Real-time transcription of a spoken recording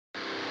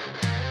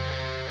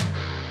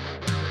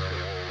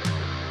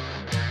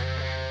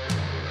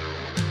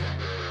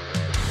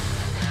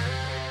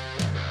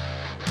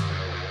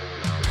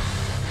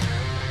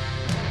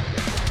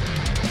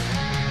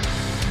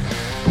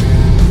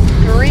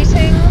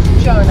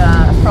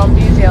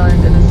New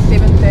Zealand. It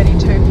is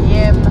 7:32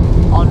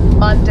 p.m. on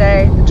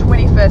Monday, the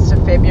 21st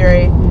of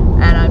February,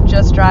 and I'm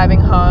just driving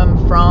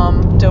home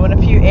from doing a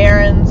few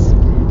errands,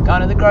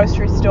 going to the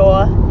grocery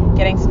store,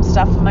 getting some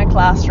stuff for my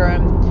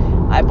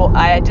classroom. I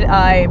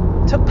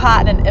took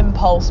part in an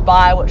impulse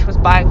buy, which was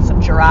buying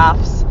some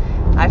giraffes.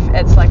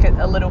 It's like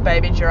a little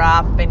baby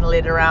giraffe being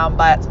led around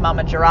by its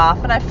mama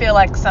giraffe, and I feel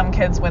like some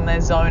kids, when they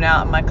zone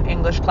out in my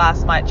English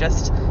class, might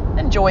just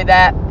enjoy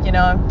that,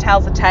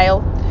 tale's a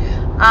tale.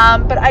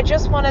 But I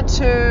just wanted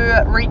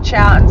to reach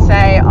out and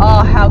say,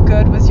 how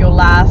good was your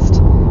last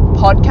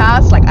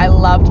podcast? Like, I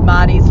loved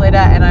Marty's letter,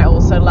 and I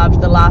also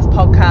loved the last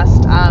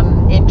podcast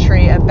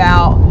entry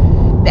about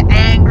the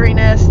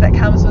angriness that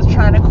comes with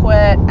trying to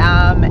quit,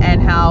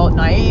 and how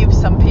naive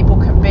some people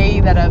can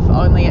be that have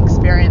only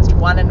experienced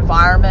one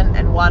environment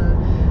and one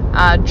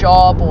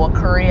job or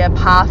career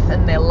path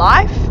in their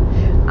life.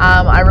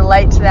 I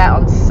relate to that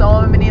on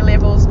so many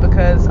levels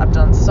because I've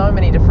done so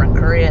many different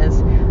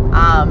careers.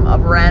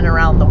 I've ran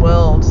around the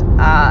world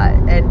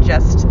and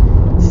just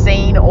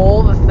seen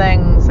all the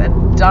things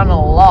and done a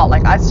lot.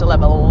 Like, I still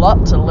have a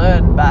lot to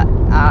learn, but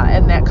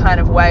in that kind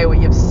of way where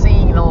you've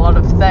seen a lot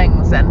of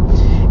things.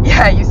 And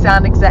yeah, you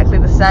sound exactly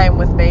the same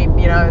with me,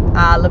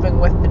 living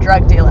with the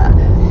drug dealer,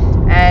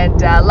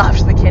 and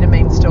loved the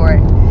ketamine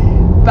story.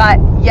 But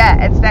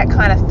yeah, it's that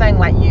kind of thing.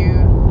 Like,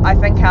 I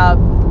think our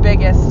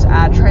biggest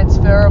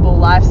transferable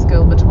life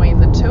skill between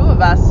the two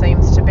of us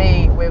seems to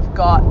be we've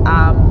got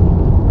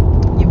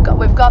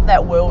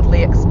that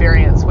worldly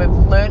experience. We've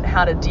learned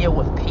how to deal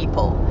with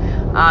people,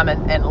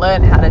 and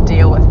learn how to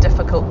deal with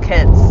difficult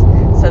kids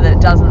so that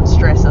it doesn't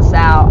stress us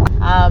out.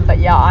 But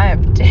yeah, I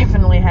have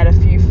definitely had a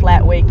few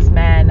flat weeks,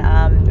 man,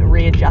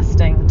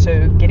 readjusting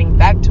to getting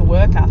back to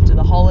work after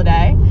the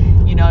holiday,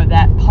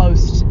 that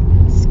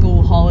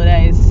post-school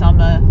holidays,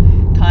 summer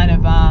kind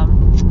of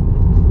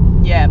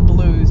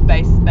blues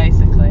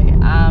basically,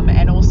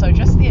 and also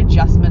just the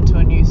adjustment to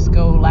a new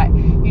school. Like,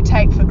 you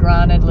take for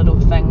granted little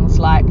things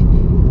like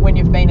when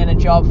you've been in a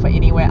job for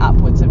anywhere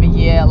upwards of a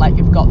year, like,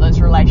 you've got those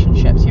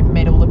relationships, you've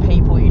met all the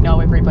people, you know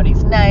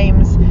everybody's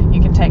names,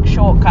 you can take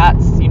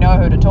shortcuts, you know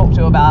who to talk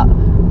to about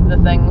the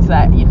things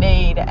that you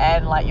need,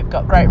 and like, you've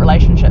got great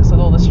relationships with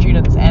all the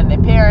students and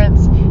their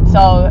parents.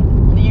 So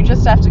you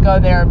just have to go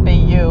there and be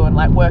you and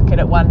like work at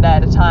it one day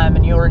at a time,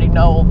 and you already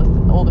know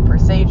all the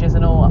procedures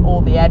and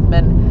all the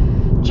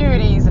admin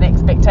duties and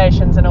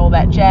expectations and all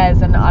that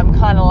jazz. And I'm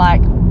kind of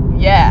like,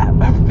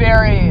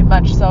 very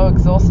much so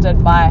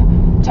exhausted by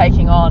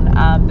taking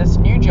on this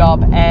new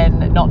job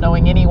and not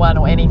knowing anyone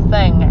or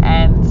anything,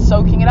 and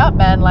soaking it up,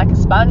 man, like a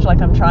sponge.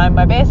 Like, I'm trying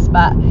my best,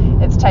 but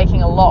it's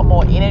taking a lot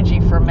more energy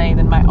from me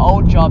than my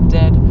old job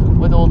did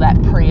with all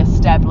that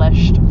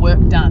pre-established work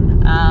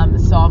done.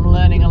 So I'm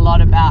learning a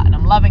lot about, and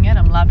I'm loving it.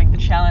 I'm loving the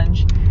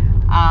challenge.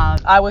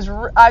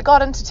 I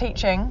got into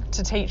teaching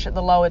to teach at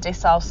the lower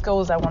decile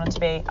schools. I wanted to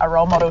be a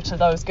role model to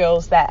those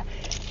girls that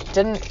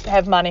didn't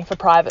have money for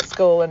private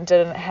school and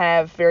didn't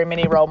have very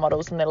many role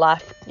models in their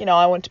life.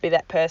 I want to be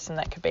that person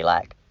that could be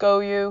like, go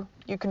you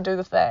can do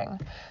the thing.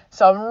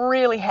 So I'm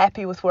really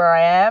happy with where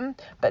I am,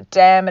 but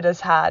damn, it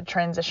is hard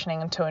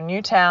transitioning into a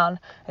new town,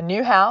 a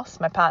new house.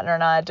 My partner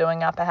and I are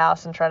doing up a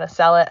house and trying to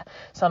sell it,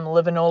 so I'm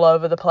living all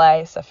over the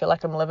place. I feel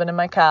like I'm living in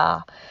my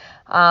car.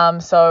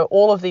 So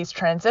all of these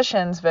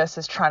transitions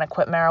versus trying to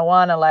quit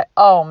marijuana, like,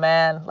 oh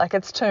man, like,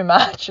 it's too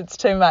much.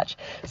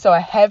 So I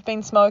have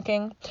been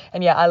smoking,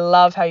 and yeah, I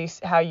love how you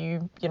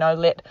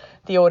let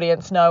the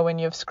audience know when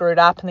you've screwed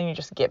up, and then you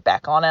just get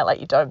back on it.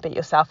 Like, you don't beat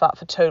yourself up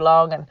for too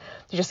long, and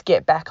you just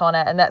get back on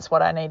it, and that's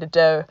what I need to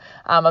do.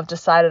 I've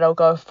decided I'll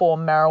go for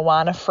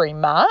marijuana-free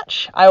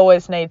March. I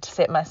always need to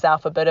set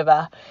myself a bit of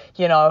a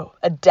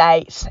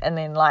date, and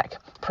then like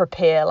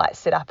prepare, like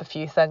set up a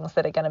few things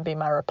that are going to be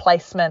my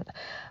replacement.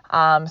 So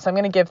I'm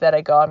going to give that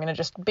a go. I'm going to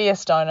just be a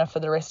stoner for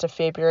the rest of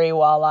February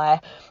while I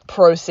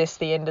process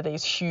the end of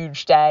these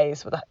huge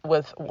days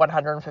with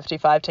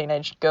 155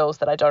 teenage girls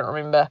that I don't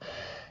remember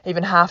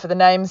even half of the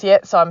names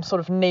yet. So I'm sort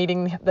of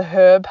needing the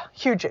herb.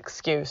 Huge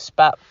excuse,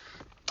 but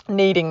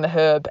needing the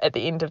herb at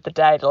the end of the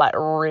day to like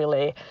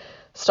really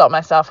stop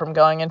myself from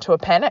going into a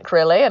panic,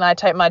 really. And I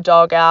take my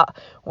dog out.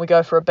 We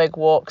go for a big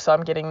walk, so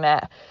I'm getting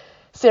that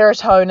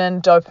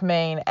serotonin,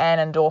 dopamine,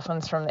 and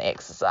endorphins from the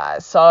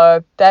exercise.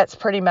 So that's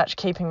pretty much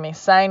keeping me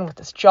sane with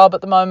this job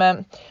at the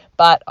moment,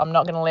 but I'm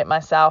not going to let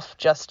myself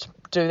just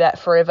do that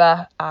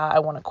forever. I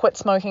want to quit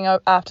smoking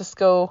after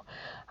school.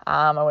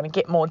 I want to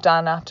get more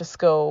done after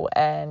school,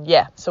 and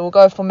so we'll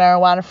go for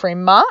marijuana-free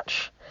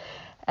March.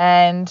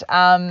 And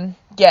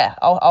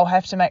I'll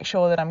have to make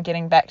sure that I'm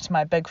getting back to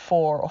my big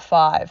 4 or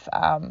 5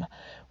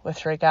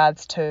 with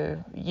regards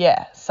to,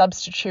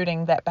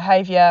 substituting that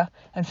behavior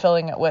and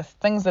filling it with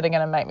things that are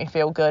going to make me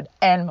feel good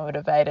and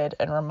motivated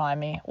and remind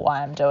me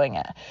why I'm doing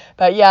it.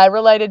 But I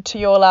related to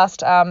your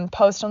last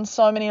post on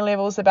so many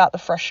levels about the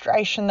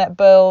frustration that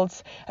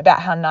builds,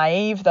 about how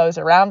naive those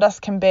around us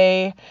can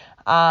be.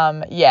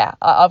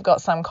 I've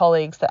got some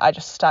colleagues that I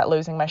just start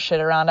losing my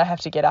shit around. I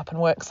have to get up and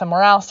work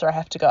somewhere else, or I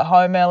have to go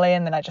home early,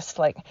 and then I just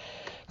like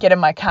get in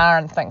my car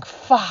and think,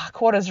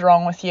 fuck, what is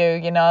wrong with you?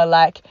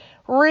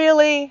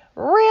 really,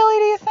 do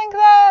you think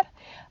that?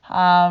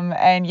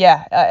 And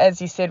yeah,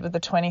 as you said, with the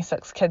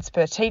 26 kids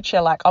per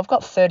teacher, like I've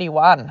got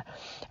 31.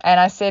 And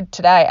I said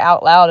today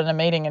out loud in a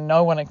meeting, and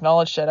no one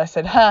acknowledged it. I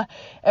said,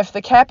 if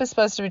the cap is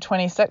supposed to be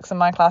 26 and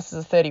my classes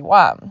are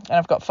 31, and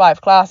I've got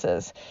 5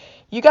 classes,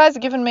 you guys are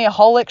giving me a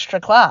whole extra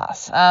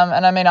class.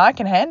 And I mean, I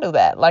can handle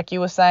that, like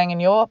you were saying in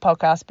your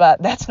podcast,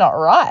 but that's not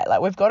right.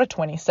 Like, we've got a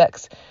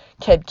 26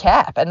 kid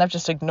cap, and they've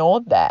just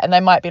ignored that. And they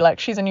might be like,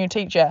 she's a new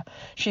teacher,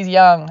 she's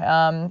young,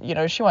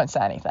 she won't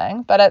say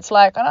anything. But it's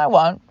like, and I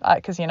won't,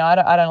 because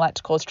I don't like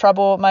to cause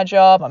trouble at my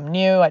job. I'm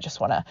new. I just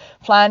want to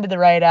fly under the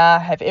radar,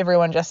 have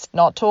everyone just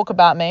not talk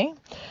about me,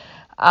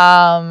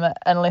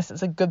 unless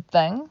it's a good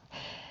thing.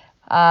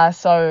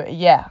 So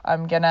yeah,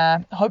 I'm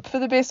gonna hope for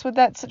the best with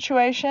that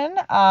situation.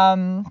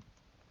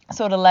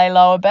 Sort of lay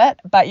low a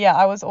bit. But yeah,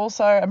 I was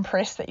also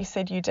impressed that you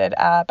said you did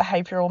a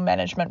behavioural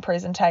management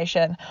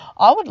presentation.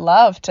 I would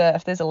love to,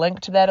 if there's a link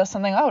to that or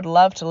something, I would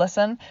love to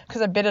listen,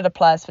 because I bet it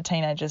applies for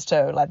teenagers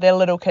too. Like, they're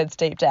little kids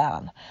deep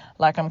down.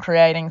 Like, I'm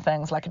creating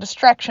things like a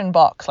distraction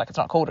box. Like, it's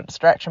not called a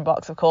distraction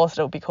box, of course.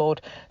 It'll be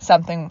called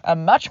something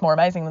much more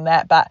amazing than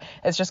that, but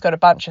it's just got a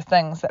bunch of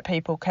things that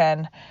people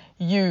can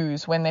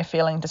use when they're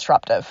feeling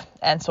disruptive,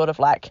 and sort of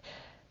like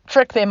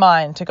trick their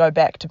mind to go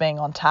back to being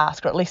on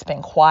task, or at least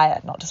being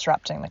quiet, not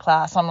disrupting the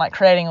class. I'm like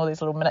creating all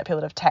these little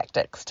manipulative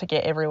tactics to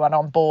get everyone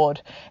on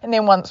board. And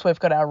then once we've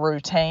got our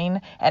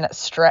routine and it's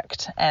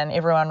strict and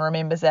everyone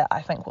remembers it,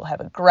 I think we'll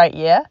have a great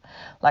year.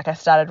 Like, I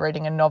started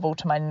reading a novel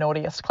to my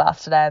naughtiest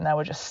class today, and they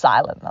were just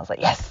silent. And I was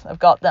like, yes, I've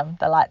got them.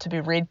 They like to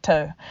be read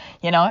to.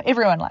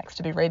 Everyone likes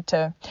to be read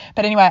to.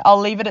 But anyway, I'll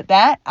leave it at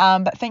that.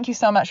 But thank you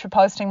so much for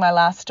posting my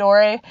last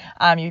story.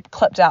 You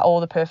clipped out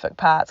all the perfect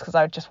parts, because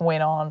I just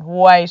went on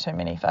way too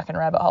many fucking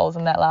rabbit holes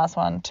in that last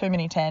one, too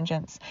many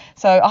tangents.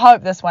 So I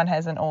hope this one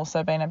hasn't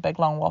also been a big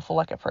long waffle,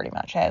 like it pretty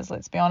much has.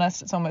 Let's be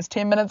honest, it's almost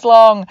 10 minutes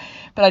long.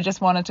 But I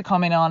just wanted to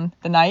comment on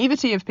the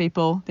naivety of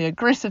people, the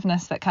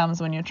aggressiveness that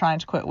comes when you're trying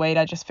to quit weed.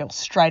 I just feel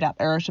straight up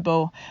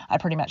irritable. I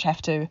pretty much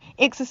have to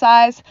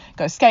exercise,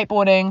 go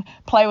skateboarding,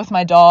 play with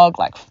my dog,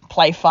 like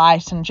play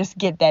fight, and just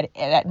get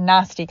that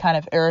nasty kind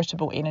of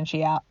irritable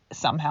energy out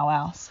somehow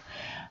else.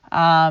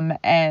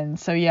 And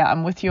so yeah,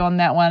 I'm with you on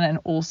that one. And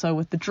also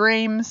with the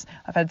dreams,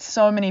 I've had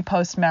so many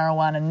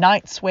post-marijuana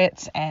night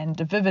sweats and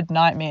vivid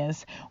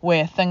nightmares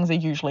where things are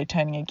usually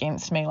turning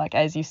against me. Like,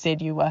 as you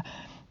said, you were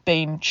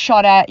being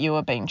shot at, you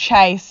were being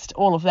chased,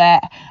 all of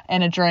that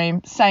in a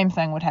dream. Same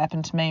thing would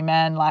happen to me,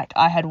 man. Like,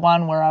 I had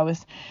one where I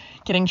was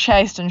getting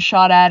chased and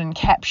shot at and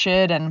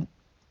captured, and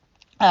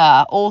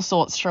all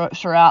sorts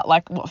throughout,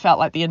 like what felt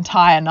like the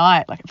entire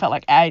night. Like, it felt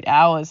like 8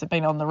 hours of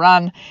being on the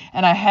run.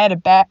 And I had a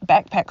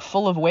backpack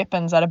full of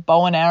weapons. I had a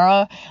bow and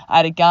arrow, I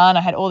had a gun,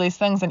 I had all these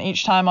things. And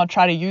each time I'd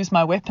try to use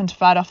my weapon to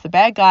fight off the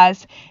bad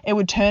guys, it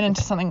would turn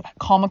into something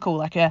comical.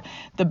 Like I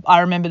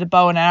remember the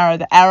bow and arrow,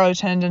 the arrow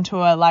turned into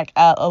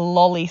a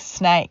lolly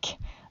snake.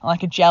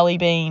 Like a jelly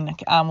bean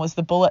was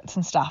the bullets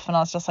and stuff. And I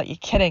was just like, you're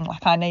kidding.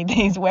 Like, I need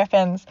these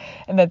weapons.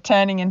 And they're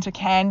turning into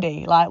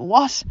candy. Like,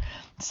 what?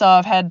 So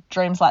I've had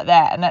dreams like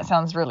that. And that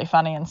sounds really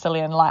funny and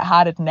silly and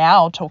lighthearted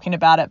now talking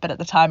about it. But at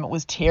the time it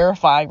was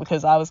terrifying,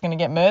 because I was going to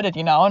get murdered,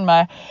 and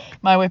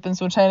my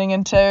weapons were turning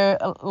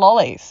into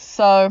lollies.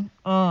 So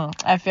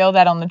I feel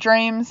that on the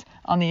dreams,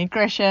 on the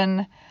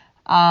aggression,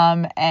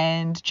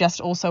 and just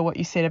also what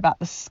you said about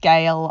the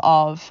scale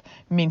of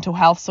mental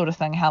health sort of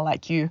thing, how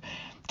like you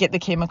get the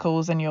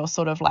chemicals and you're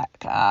sort of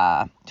like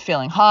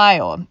feeling high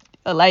or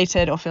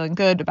elated or feeling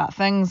good about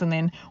things, and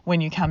then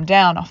when you come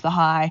down off the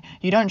high,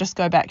 you don't just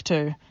go back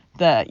to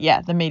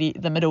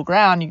the middle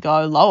ground, you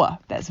go lower.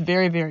 That's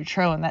very, very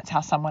true. And that's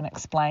how someone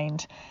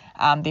explained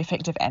the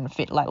effect of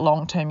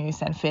long-term use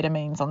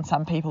amphetamines on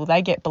some people.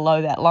 They get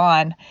below that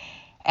line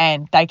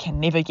and they can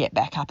never get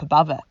back up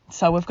above it.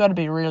 So we've got to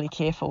be really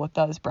careful with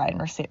those brain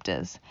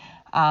receptors.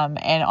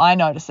 And I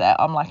notice that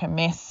I'm like a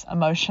mess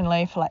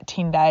emotionally for like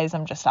 10 days.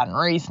 I'm just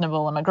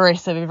unreasonable, I'm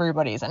aggressive,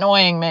 everybody's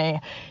annoying me,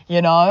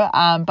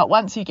 but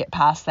once you get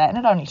past that, and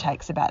it only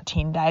takes about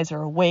 10 days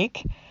or a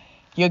week,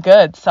 you're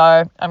good. So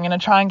I'm going to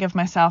try and give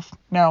myself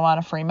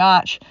marijuana free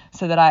March,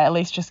 so that I at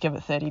least just give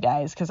it 30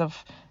 days, because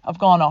I've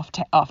gone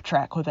off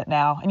track with it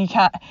now. And you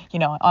can't,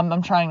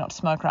 I'm trying not to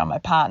smoke around my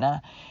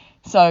partner.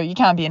 So you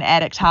can't be an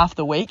addict half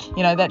the week.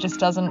 That just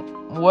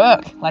doesn't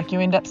work. Like, you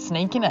end up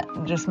sneaking it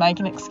and just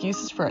making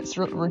excuses for it. It's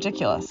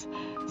ridiculous.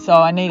 So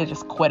I need to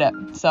just quit it.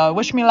 So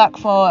wish me luck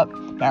for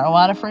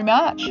marijuana free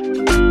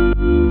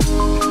March.